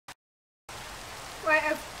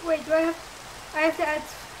Wait, do I have to add...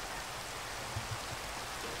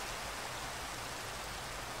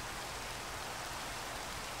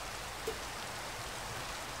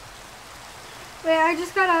 Wait, I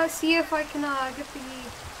just gotta see if I can get the...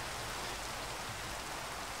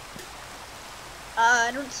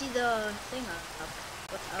 I don't see the thing up.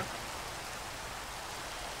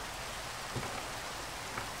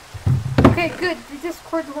 Okay, good. The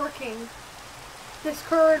Discord's working.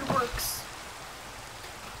 Discord works.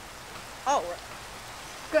 Oh,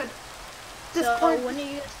 good. Discord. Discord. So when are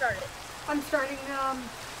you gonna start it? I'm starting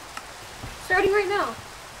right now.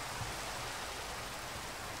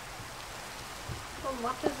 Oh,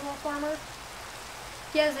 lapis wolf armor.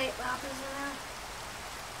 He has 8 lapis in there.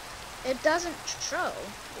 It doesn't show,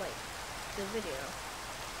 like, the video.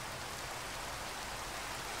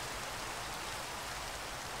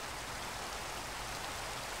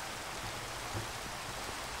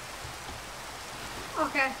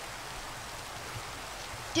 Okay.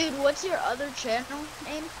 Dude, what's your other channel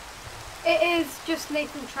name? It is just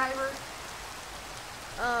Nathan Schreiber.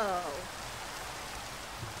 Oh.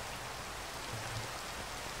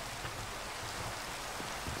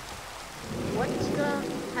 What's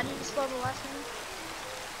the... How do you spell the last name?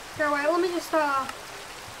 Here, wait, let me just, In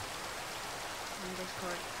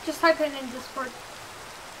Discord. just type it in Discord.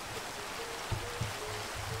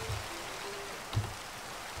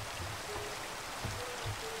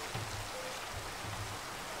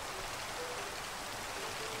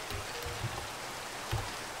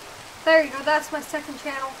 There you go, that's my second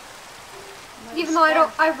channel. Even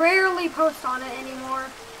though I rarely post on it anymore.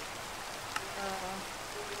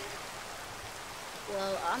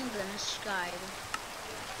 Well, I'm gonna Skype.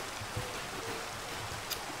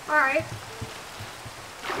 Alright.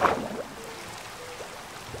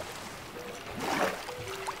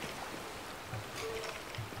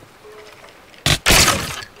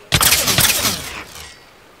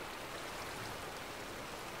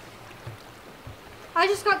 I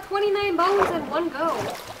just got 29 bones in one go.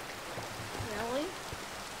 Really?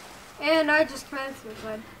 And I just committed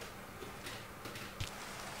suicide.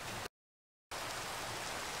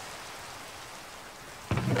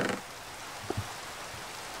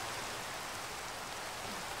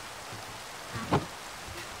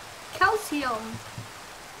 Calcium.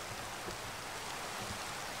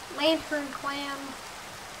 Lantern clam.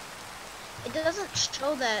 It doesn't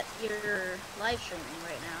show that you're live streaming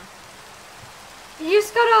right now. You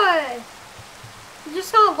just gotta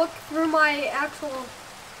look through my actual,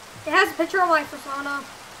 it has a picture of my persona.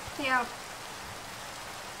 Yeah.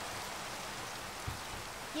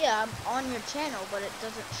 Yeah, I'm on your channel, but it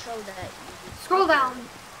doesn't show that you... Scroll down.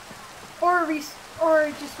 Or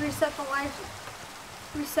just reset the live,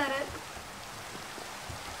 reset it.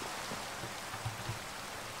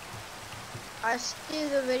 I see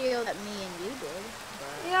the video that me and you did.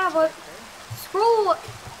 But yeah, but scroll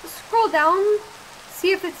down,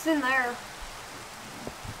 see if it's in there.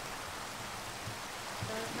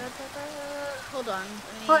 Hold on.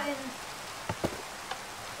 Button.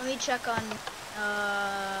 Let me check on.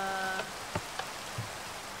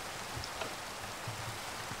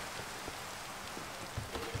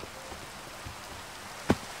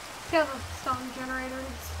 See how the stone generator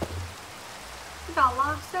is. We got a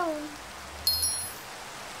lot of stone.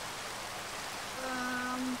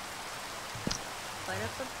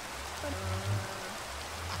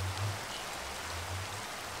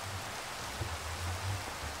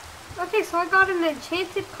 Okay, so I got an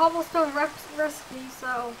enchanted cobblestone recipe,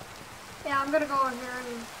 so yeah, I'm gonna go over here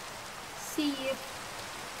and see if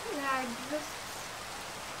that exists.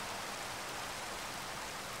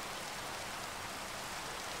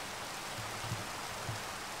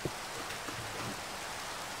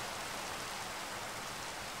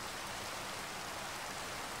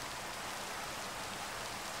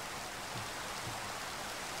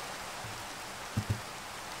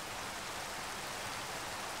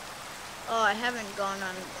 Oh, I haven't gone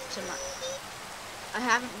on to my...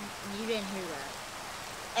 You didn't hear that.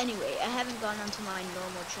 Anyway, I haven't gone onto my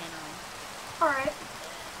normal channel. Alright.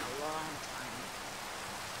 A long time.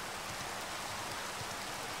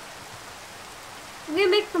 I'm gonna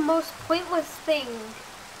make the most pointless thing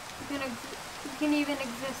you can even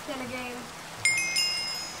exist in a game.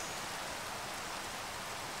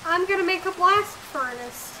 I'm gonna make a blast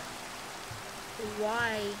furnace.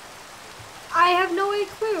 Why? I have no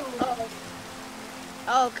clue. Oh.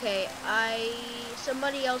 Okay,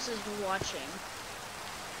 somebody else is watching.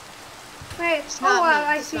 Wait, It's not me.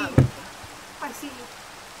 I It's see. not me. I see.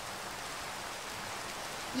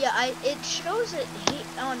 Yeah, it shows it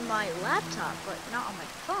on my laptop, but not on my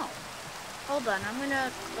phone. Hold on, I'm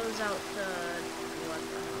gonna close out the...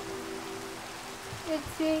 Let's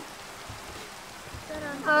see.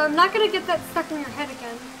 I'm not gonna get that stuck in your head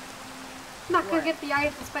again. I'm not gonna get the eye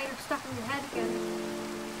of the spider stuck in your head again.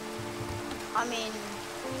 I mean,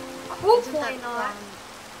 Hopefully not.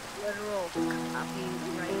 Literal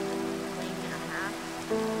copyright thing and a half.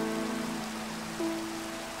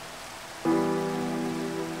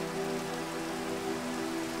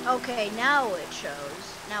 Okay, now it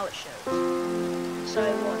shows. Now it shows. So I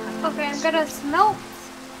won't have to. Okay, I'm gonna smelt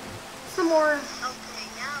some more. Okay,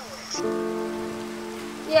 now it.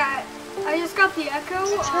 Yeah, I just got the echo.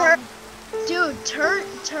 Dude, turn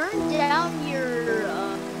down your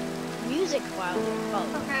music while you're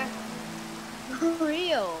phone. Okay. For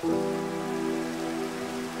real.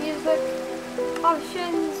 Music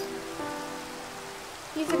options.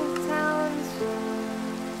 Music sounds.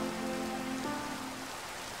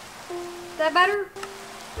 Is that better?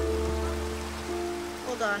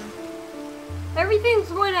 Hold on. Everything's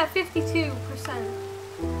going at 52%.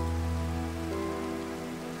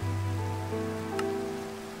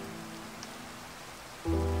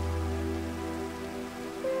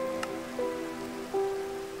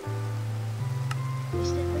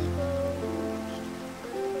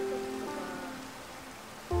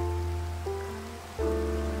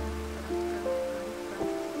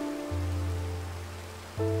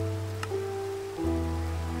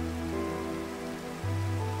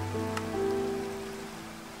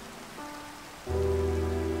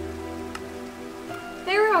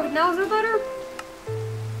 There we go. Now is it better?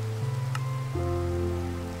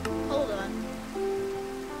 Hold on.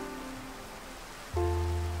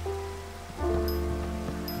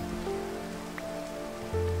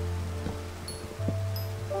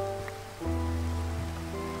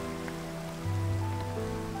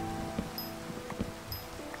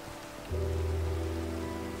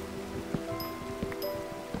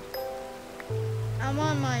 I'm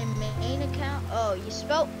on my main account. Oh, you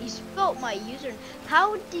spelt my username.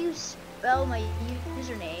 How do you spell my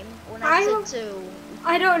username when I said to?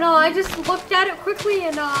 I don't know. I just looked at it quickly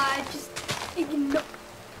and I just ignored.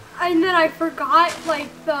 And then I forgot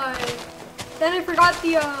Then I forgot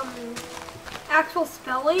the actual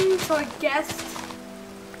spelling, so I guessed.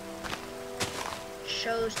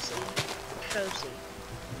 Shosi.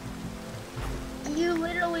 You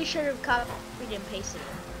literally should have copied and pasted it.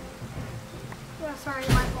 Yeah, sorry,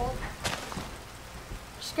 my fault.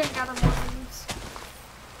 Just gonna gather more leaves.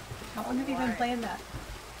 How long have you been playing that?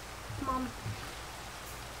 Mom.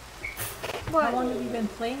 What? How long have you been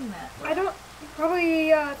playing that? I don't.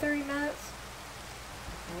 Probably 30 minutes.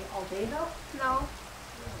 All day though? No.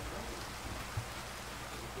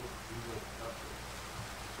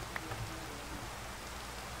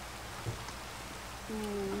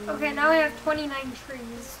 Okay, now I have 29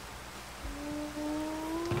 trees.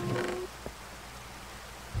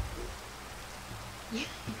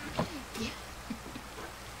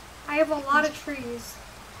 I have a lot of trees.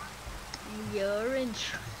 You're in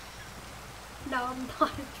trouble. No, I'm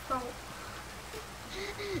not in trouble.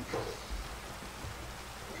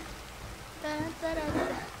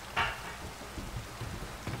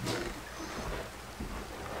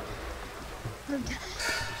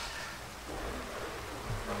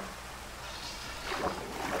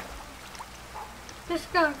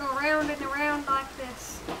 Just gonna go round and around like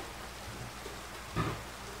this.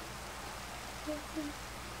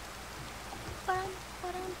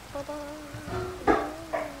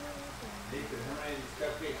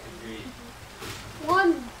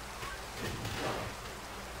 One.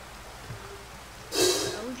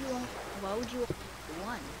 Why would you want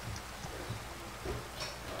one?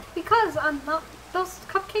 Because I'm not. Those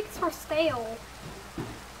cupcakes were stale.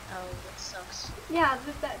 Oh, that sucks. Yeah,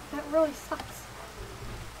 that really sucks.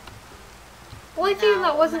 The only thing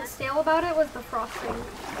that wasn't stale about it was the frosting.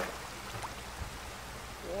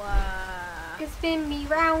 Wow. It's been me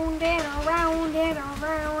round and around and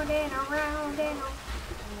around and around and around.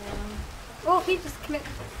 Well, he just committed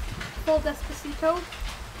full Despacito.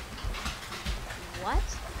 What?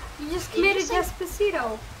 You just committed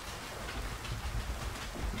Despacito.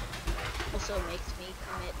 Also makes me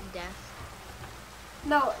commit death.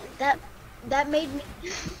 No, That made me.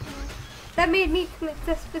 that made me commit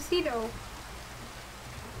Despacito.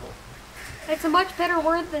 It's a much better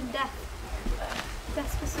word than death.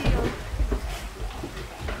 Despacito.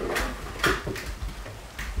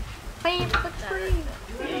 Plant the tree.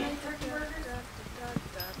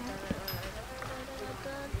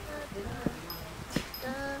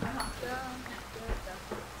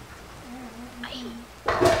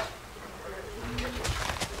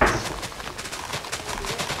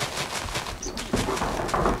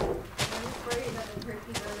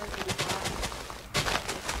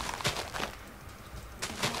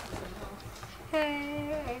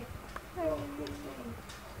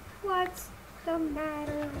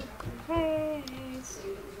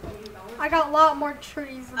 I got a lot more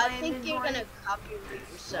trees in my I think inventory. you're gonna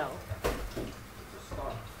copyright yourself.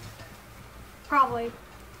 Probably.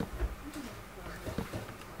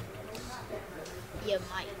 You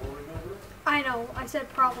might. I know. I said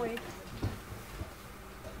probably.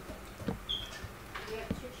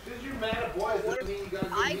 Because you're mad at boys, doesn't mean you gotta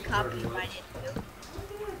go I meet copyrighted you.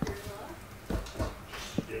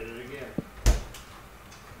 Did it again.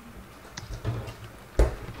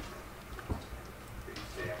 Did you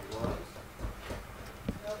say it was?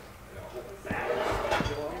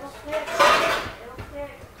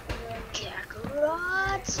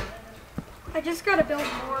 Kakarot. I just gotta build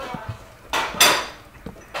more.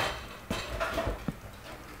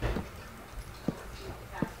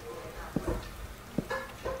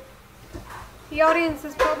 The audience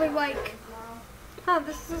is probably like, huh,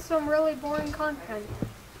 this is some really boring content.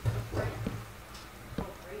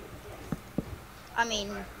 I mean,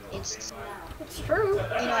 it's It's true. you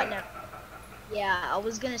know what? No. Yeah, I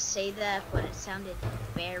was gonna say that, but it sounded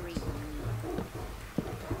very mean.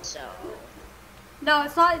 So No,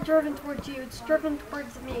 it's not driven towards you. It's driven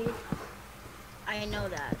towards me. I know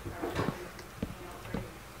that.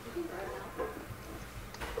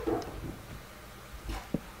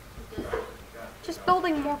 Just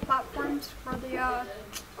building more platforms for the,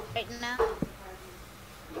 Right now,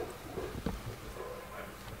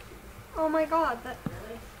 oh my god, that,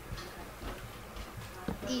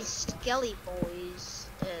 these skelly boys,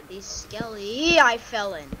 these skelly, I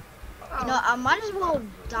fell in. You know, I might as well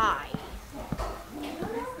die.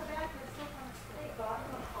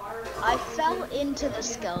 I fell into the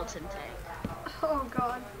skeleton tank. oh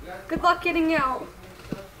god. Good luck getting out.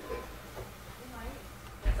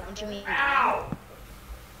 Don't you mean?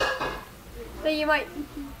 Then you might,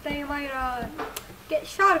 get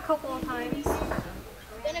shot a couple of times.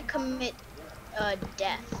 I'm gonna commit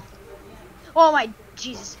death. Oh my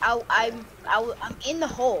Jesus! I'm in the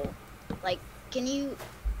hole. Like, can you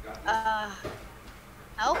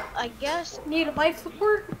help? I guess. Need a life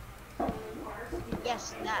support?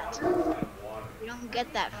 Yes, that. You don't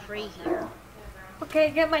get that free here.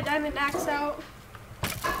 Okay, get my diamond axe out.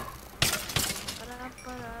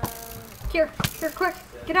 Here, quick,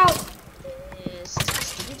 get out. This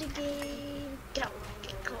game. Get out.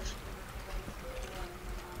 Get close.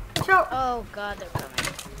 Watch out. Oh God, they're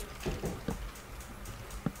coming.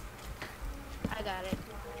 I got it.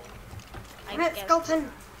 I Hit guess.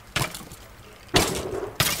 skeleton.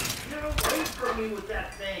 Get away from me with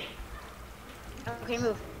that thing. Okay,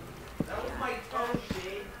 move. That was my toe,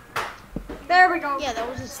 Shade. There we go. Yeah, that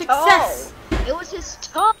was his Success. toe. It was his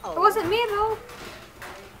toe. It wasn't me though.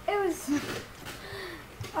 It was.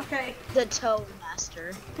 Okay, The toe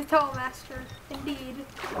master. the Toe Master, indeed.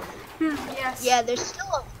 Yes. Yeah, there's still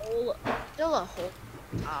a hole.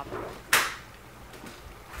 Top.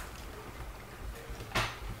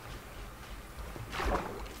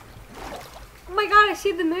 Oh my god, I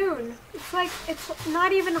see the moon. It's like, it's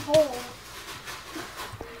not even a hole.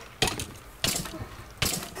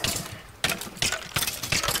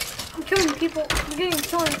 I'm killing people. I'm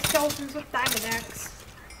killing skeletons with diamond axe.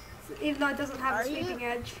 Even though it doesn't have Are a sweeping you?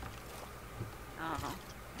 edge. Oh.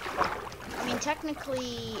 I mean,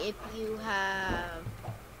 technically, if you have,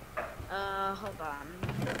 hold on.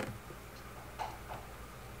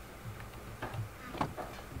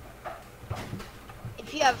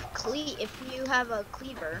 If you have a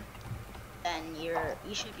cleaver, then you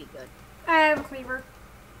should be good. I have a cleaver.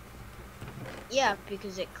 Yeah,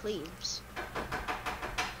 because it cleaves.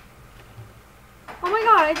 Oh my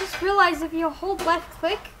god, I just realized if you hold left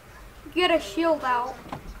click, you get a shield out.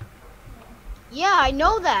 Yeah, I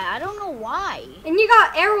know that. I don't know why. And you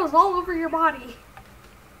got arrows all over your body.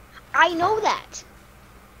 I know that.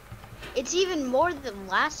 It's even more than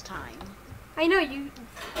last time. I know, you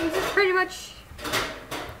just pretty much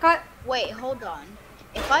got... Wait, hold on.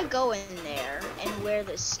 If I go in there and wear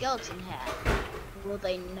the skeleton hat, will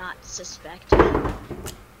they not suspect me?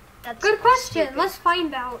 That's Good question, stupid. let's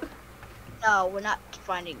find out. No, we're not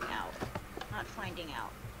finding out. Not finding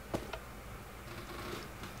out.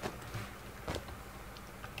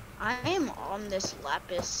 I am on this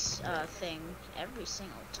lapis thing every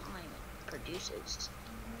single time it produces.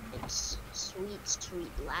 It's sweet,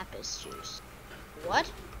 sweet lapis juice.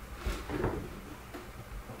 What?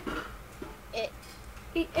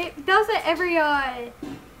 It does it every, time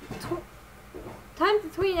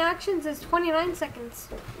between actions is 29 seconds.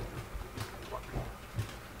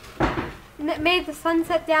 And it made the sun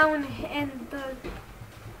set down and the...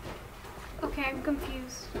 Okay, I'm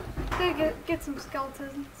confused. Gotta get some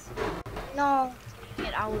skeletons. No.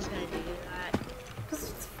 And I was gonna do that. Because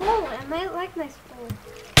it's full, and I like nice full.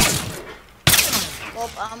 Well,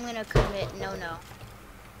 I'm gonna commit no.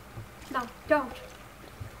 No, don't.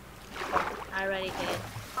 I already did.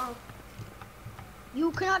 Oh.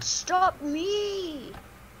 You cannot stop me!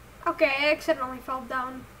 Okay, I accidentally fell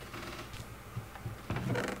down.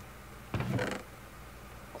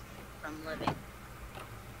 From living.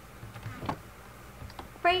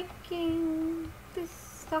 Breaking this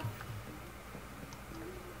stuff.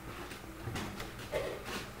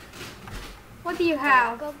 What do you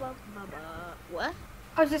have? What?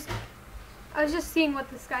 I was just seeing what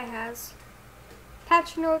this guy has.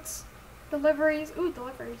 Patch notes, deliveries. Ooh,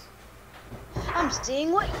 deliveries. I'm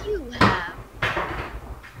seeing what you have.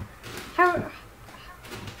 How?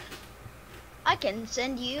 I can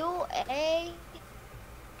send you a...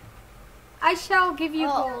 I shall give you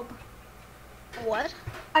Oh. gold. What?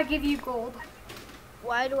 I give you gold.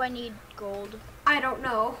 Why do I need gold? I don't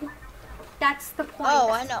know. That's the point.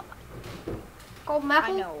 Oh, I know. Gold I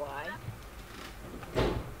maple? know why.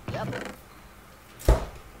 Yep.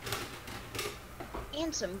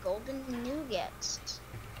 And some golden nougats.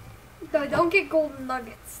 No, don't get golden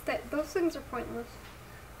nuggets. Those things are pointless.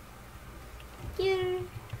 Yeah.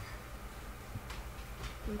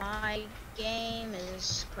 My game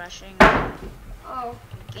is crashing. Oh.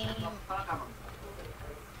 Game.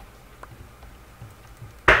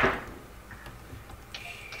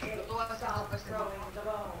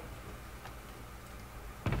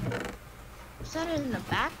 What's that in the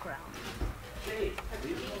background?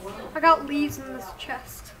 I got leaves in this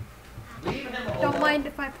chest. Leave him alone. Don't mind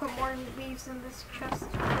if I put more leaves in this chest.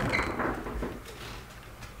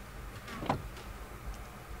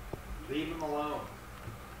 Leave him alone.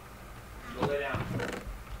 Go lay down.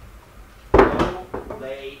 Go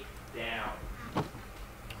lay down.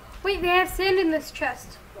 Wait, they have sand in this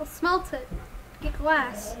chest. I'll smelt it. Get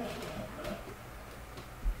glass.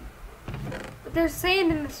 But there's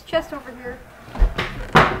sand in this chest over here.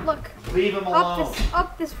 Look. Leave him alone.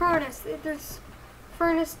 Up this furnace. There's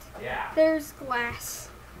furnace. Yeah. There's glass.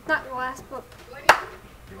 Not glass, but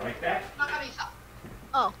You like that?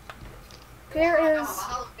 Oh, there is.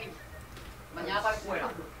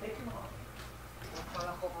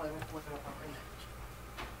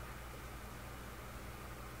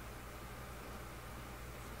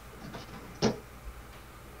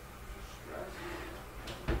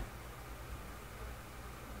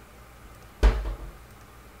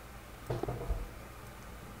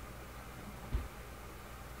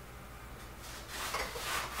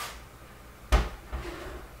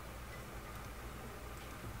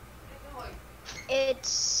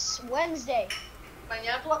 it's Wednesday.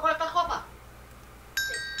 Mañana tú vas con esta copa.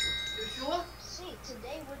 You sure? See,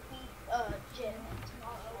 today would be gym and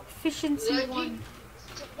tomorrow. Efficiency Lucky. 1.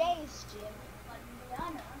 Today's gym, but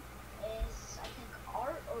mañana is I think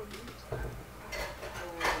art or music.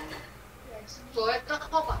 Yeah, it's So esta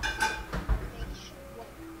copa.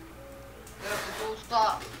 Pero si tú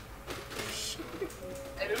usas.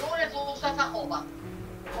 El lunes tú usas esa copa.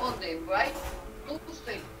 Monday, right?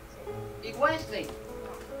 Tuesday. Y Wednesday.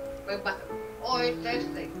 Pues hoy es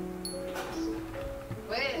Thursday.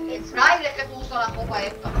 Pues el Friday que tú usas la copa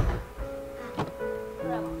esta.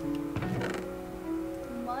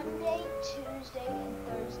 Monday, Tuesday, and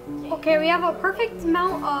Thursday. Okay, we have a perfect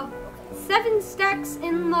amount of 7 stacks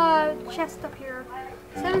in the chest up here.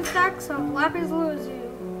 7 stacks of lapis lazuli.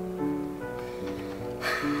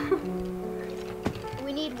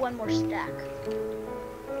 We need one more stack.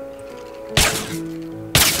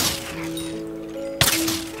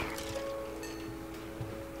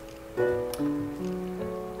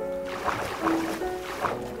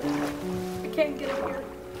 I can't get up here.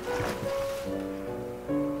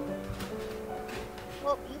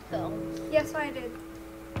 Well, you fell. Yes, I did.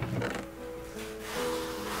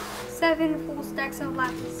 7 full stacks of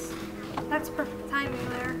lapis. That's perfect timing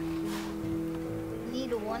there. We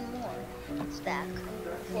need one more stack.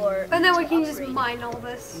 For And then we to can just upgrade. mine all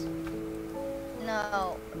this.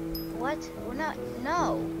 No. What? We're not.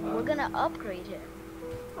 No. We're gonna upgrade it.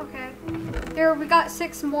 Okay. There, we got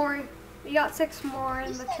 6 more. We got 6 more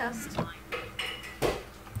in the chest.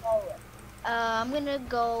 I'm gonna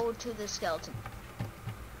go to the skeleton.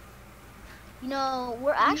 You know,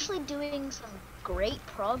 we're actually doing some great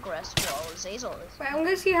progress while Zazel is. Wait, I'm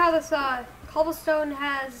gonna see how this cobblestone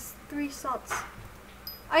has 3 slots.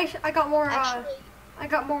 I got more. Actually, I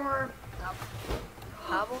got more.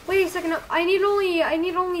 cobble. Wait a second. I need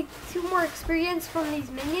only 2 more experience from these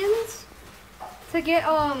minions to get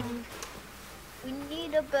We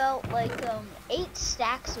need about like 8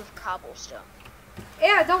 stacks of cobblestone.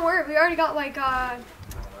 Yeah, don't worry. We already got like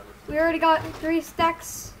we already got 3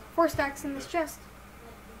 stacks, 4 stacks in this chest.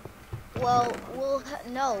 Well,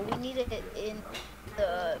 no, we need it in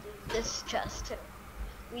this chest.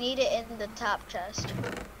 We need it in the top chest.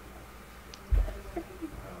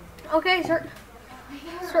 Okay, start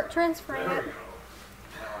transferring it.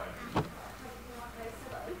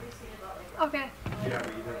 Okay. Yeah, but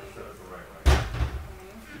you didn't set it the right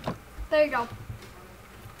way. There you go.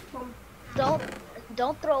 Boom.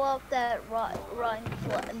 Don't throw out that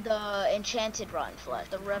the enchanted rotten flesh,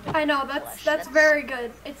 the revenant. I know that's very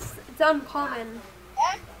good. It's uncommon.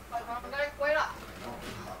 Cuando no hay escuela.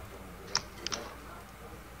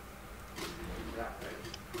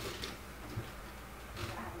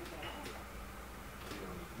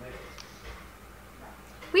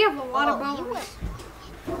 We have a lot of Oh, bones.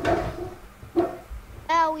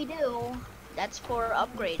 yeah, we do. That's for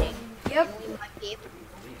upgrading. Yep. We might be able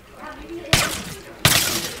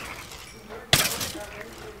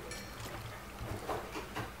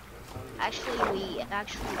we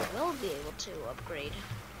actually will be able to upgrade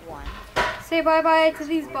one. Say bye-bye to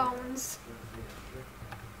these bones.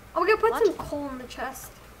 I'm gonna put What? some coal in the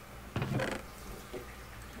chest.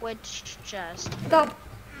 Which chest? The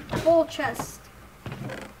whole chest.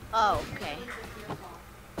 Oh, okay.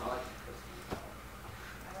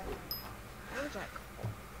 Where's that?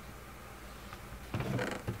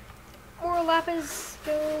 More lapis.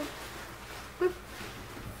 Go. Boop.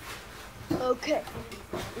 Okay.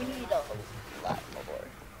 We need a lot more.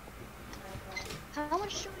 How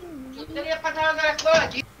much do we Yo need? tenía pantalón de la escuela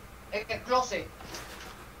aquí, en el closet.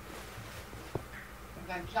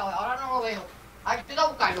 Enganchado, ahora no lo veo. Hay que ir a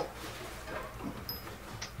buscarlo.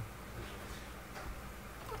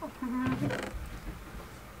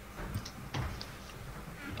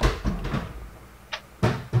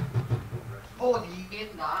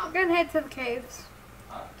 Jodienda. We're gonna head to the caves.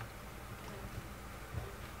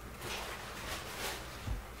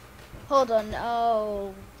 Hold on,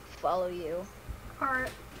 I'll follow you.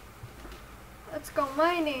 Alright. Let's go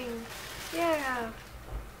mining. Yeah.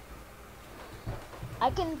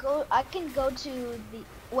 I can go to the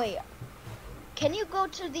wait. Can you go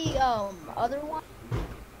to the other one?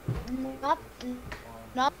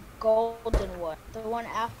 Not golden one. The one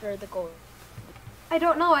after the gold. I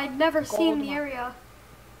don't know. I'd never seen Gold the one. area.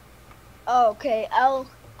 Oh, okay. I'll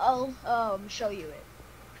show you it.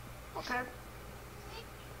 Okay.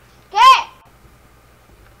 Okay.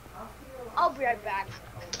 I'll be right back.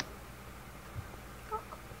 How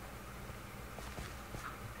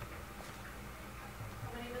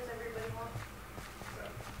many does everybody want?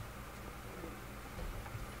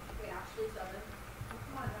 Wait, actually 7. Oh,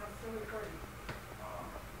 come on, now it's still recording.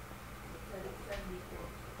 It said it's 74.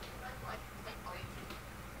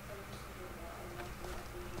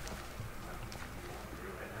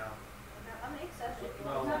 I'll make such a. It's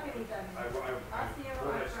not gonna be done. I'll see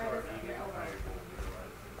everyone try this on your own.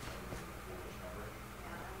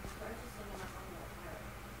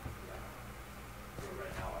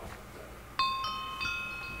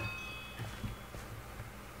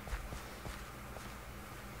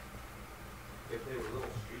 If they were little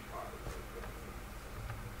street cars,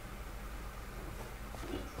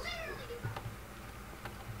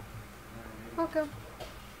 Okay.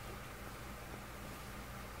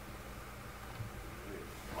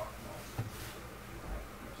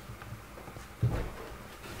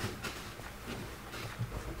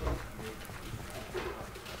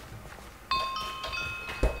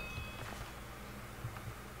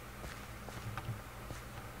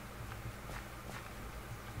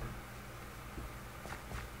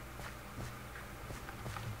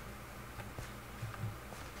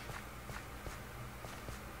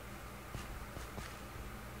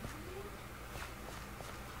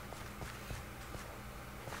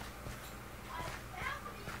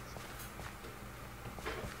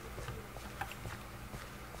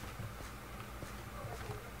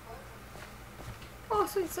 Oh,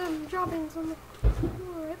 sweet, some droppings on the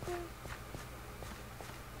floor right there.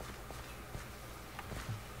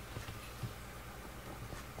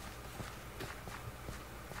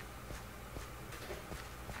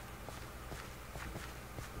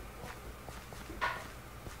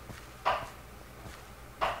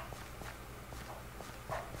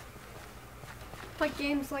 My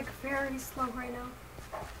game's like very slow right now.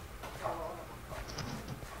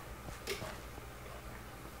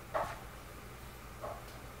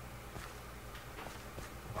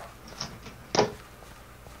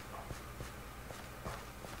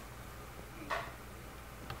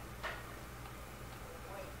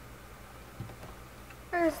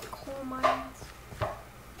 Where's the coal mines? No,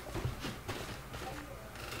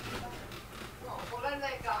 ponerle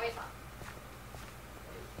de cabeza.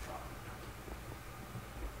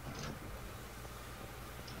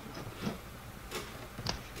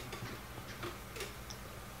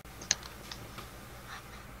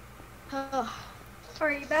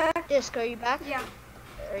 Are you back? Disc, are you back? Yeah.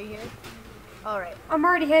 Are you here? Alright. I'm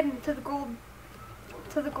already heading to the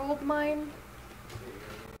gold mine.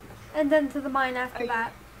 And then to the mine after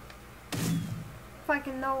that. If I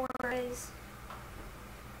can know where it is.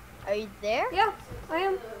 Are you there? Yeah, I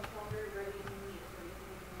am.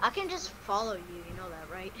 I can just follow you, you know that,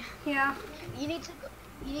 right? Yeah. You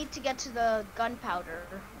need to get to the gunpowder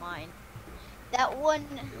mine. That one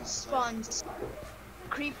spawns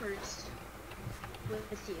creepers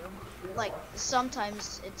with you. Like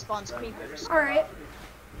sometimes it spawns creepers. Alright.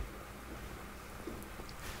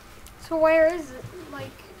 So where is it? Like,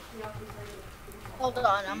 Hold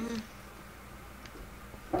on,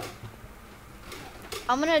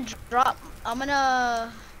 I'm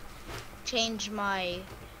gonna change my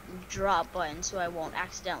drop button so I won't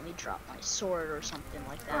accidentally drop my sword or something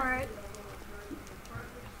like that. alright.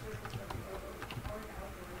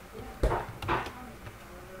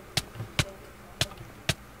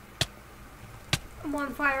 I'm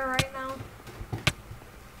on fire right now.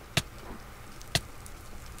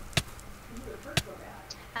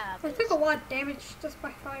 I took a lot of damage just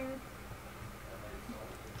by fire.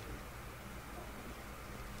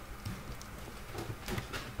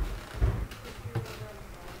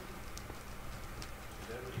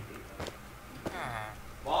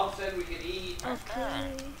 Mom said we could eat.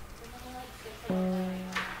 Okay.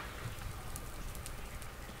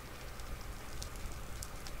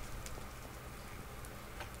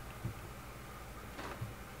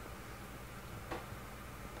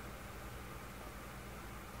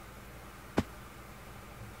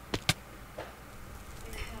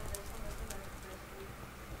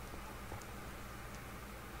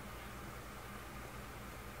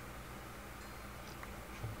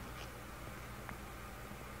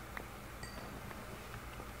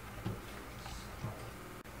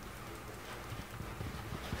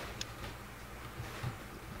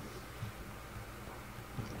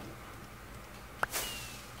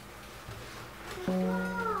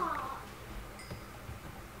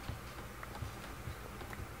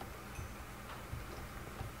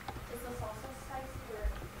 Is the salsa spicy or?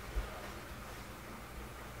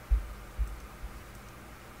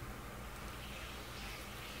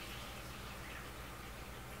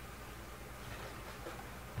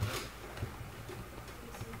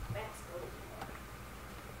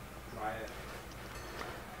 Try it.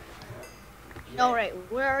 Alright,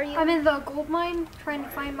 where are you? I'm in the gold mine, trying to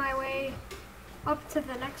find my way up to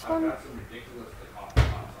the next I've one. got some ridiculously hot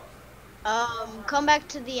sauce. Come back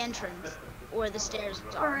to the entrance where the stairs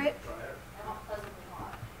are. Alright, Try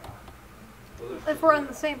it. if we're in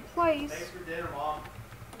the same place. Thanks for dinner, Mom.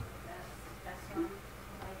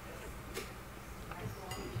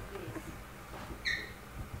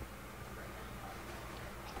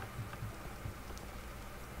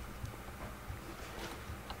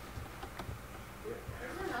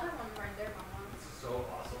 There's another one right there, Mama. This is so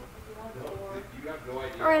awesome. You have no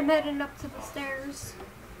idea. Alright, I'm heading up to the stairs.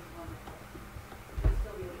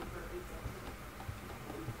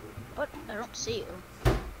 What? I don't see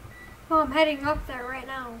you. Oh, I'm heading up there right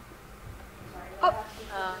now. Oh,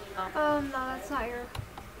 Oh, no, that's not here.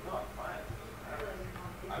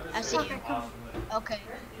 I see Okay, you. come. Okay.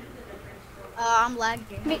 I'm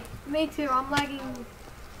lagging. Me too, I'm lagging.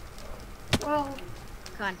 Well,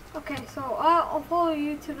 Come on. okay, so I'll follow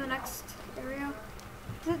you to the next area.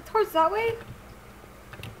 Is it towards that way?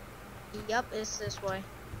 Yep, it's this way.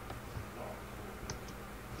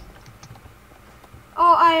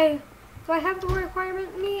 Oh, do I have the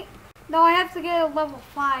requirement meet? No, I have to get a level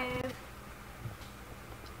 5.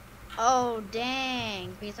 Oh,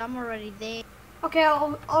 dang. Because I'm already there. Okay,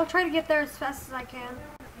 I'll try to get there as fast as I can.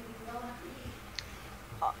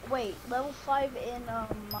 Wait, level 5 in,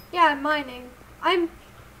 Yeah, I'm mining. I'm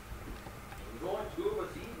There's only 2 of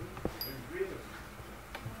us eating. There's 3 of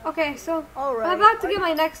us. okay. So Alright. I'm about to get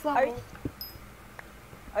my next level.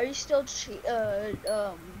 Are you still,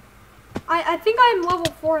 I think I'm level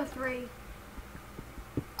 4 or 3.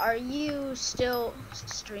 are you still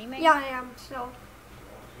streaming? Yeah, I am still.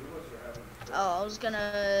 2 of us are having. Oh, I was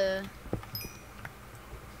gonna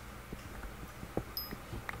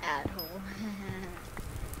add hole.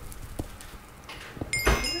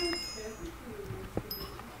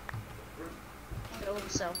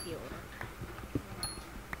 Build self-healer.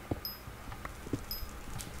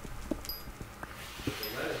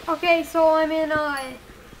 Okay, so I'm in I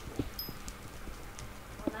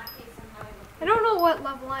don't know what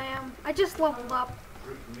level I am. I just leveled up.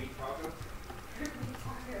 Meat taco?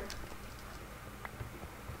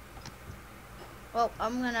 Well,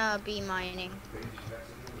 I'm gonna be mining.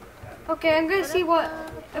 Okay, I'm gonna see what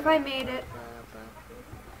if I made it.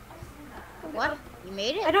 What? You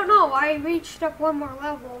made I it? don't know. I reached up one more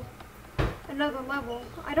level. Another level.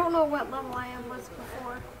 I don't know what level I was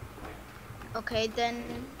before. Okay, then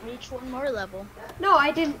reach one more level. No,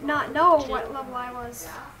 I did not know what level I was.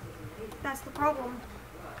 That's the problem.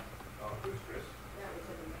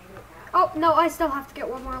 Oh, no, I still have to get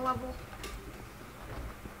one more level.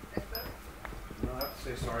 You don't have to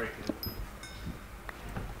say sorry, kid.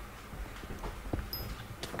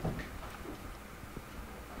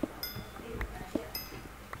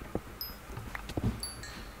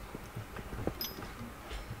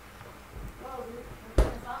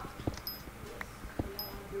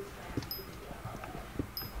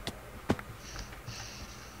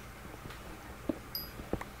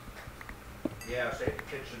 Yeah, save the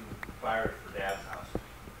kitchen fires for Dad's house.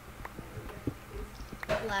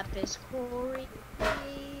 Lapis quarry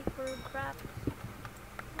for crap.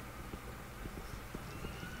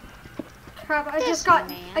 Crap, I just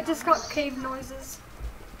got cave noises.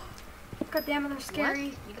 God damn it, they're scary.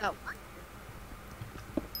 What? You got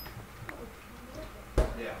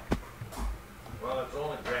Yeah. Well, it's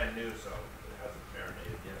only brand new, so it hasn't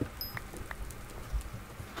marinated yet.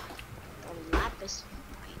 a lapis.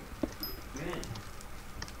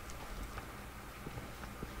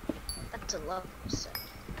 That's a love set.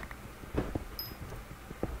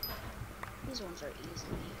 These ones are easy.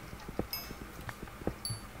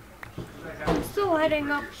 I'm still heading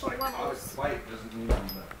up Just the like levels. cause fight doesn't mean that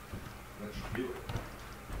you do it.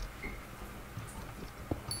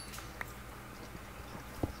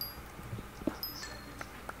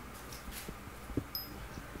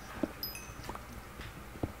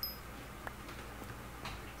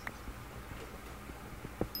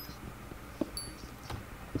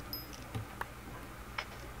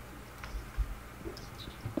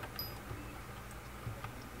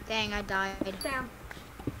 Dang, I died. Damn.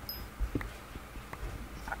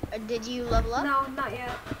 Did you level up? No, not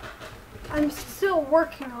yet. I'm still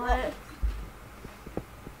working on it.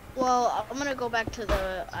 Well, I'm gonna go back to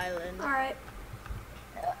the island. Alright,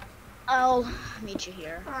 I'll meet you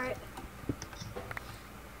here. alright.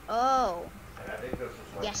 Oh, And I think this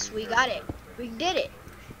was like yes, we got it. We did it.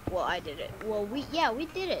 Well, I did it. Well, we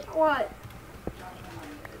did it. What?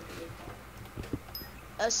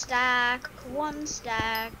 A stack, one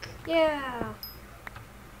stack. Yeah.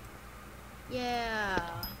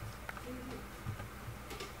 Yeah.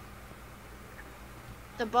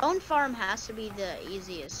 The bone farm has to be the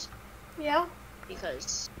easiest Yeah?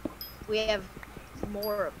 because we have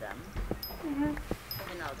more of them Mm-hmm.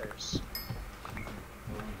 than others.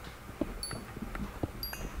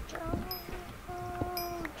 Joe,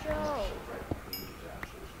 oh, Joe.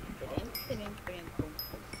 Ba-dum, ba-dum, boom.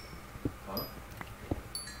 Huh?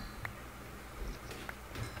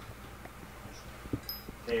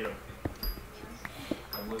 Tatum.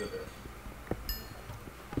 Come look at this.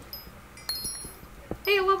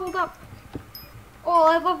 Hey, I leveled up. Oh,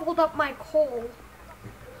 I leveled up my coal.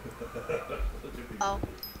 Oh,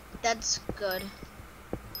 that's good.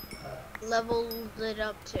 Leveled it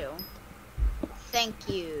up too. Thank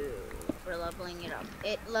you for leveling it up.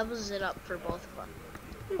 It levels it up for both of us.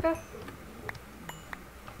 Okay.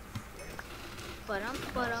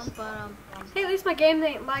 Ba-dum. Hey, at least my game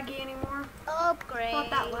ain't laggy anymore. Upgrade. Not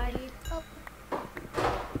that laggy.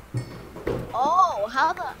 Oh,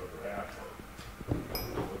 how the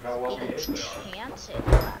Look how well behaved they are. enchanted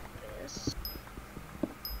lapis.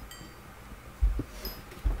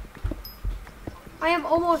 I am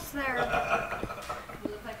almost there. You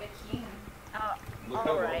look like a king. Look how well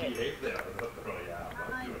Alright. behaved they are. Oh, yeah,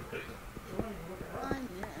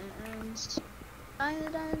 I'm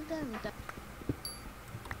not doing it.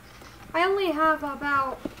 I only have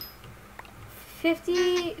about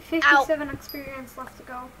 57 experience left to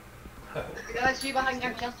go. Guys, see behind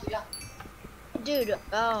your chest, yeah. Dude,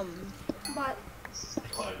 But,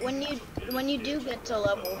 when you do get to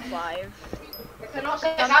level 5, Que no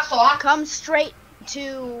se caso, ah. come straight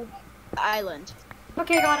to the island.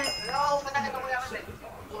 okay, got it. No, espera que no voy a ver.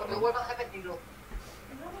 Me vuelvo a repetirlo.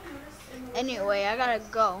 Anyway, I gotta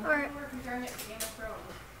go. Alright. We're comparing it to Game of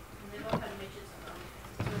Thrones. And they both had midgets in them.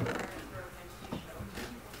 So we're comparing it for a fantasy show.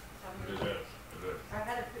 It is. It is.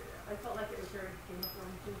 I felt like it was very Game of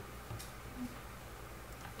Thrones too.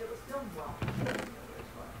 It was filmed well.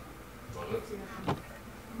 Was it?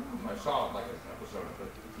 I saw like an episode of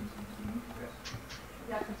it.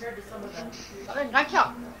 Yeah, compared to some of the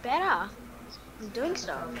Engancha. Better. I'm doing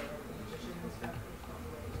stuff.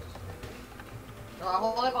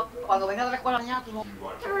 Cuando venga de la escuela mañana, tú no. You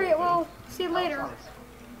watch Alright, well, see you later.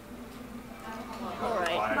 Alright.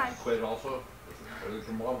 Five Bye. and quit also. I think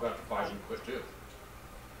your mom got the 5 and quit too.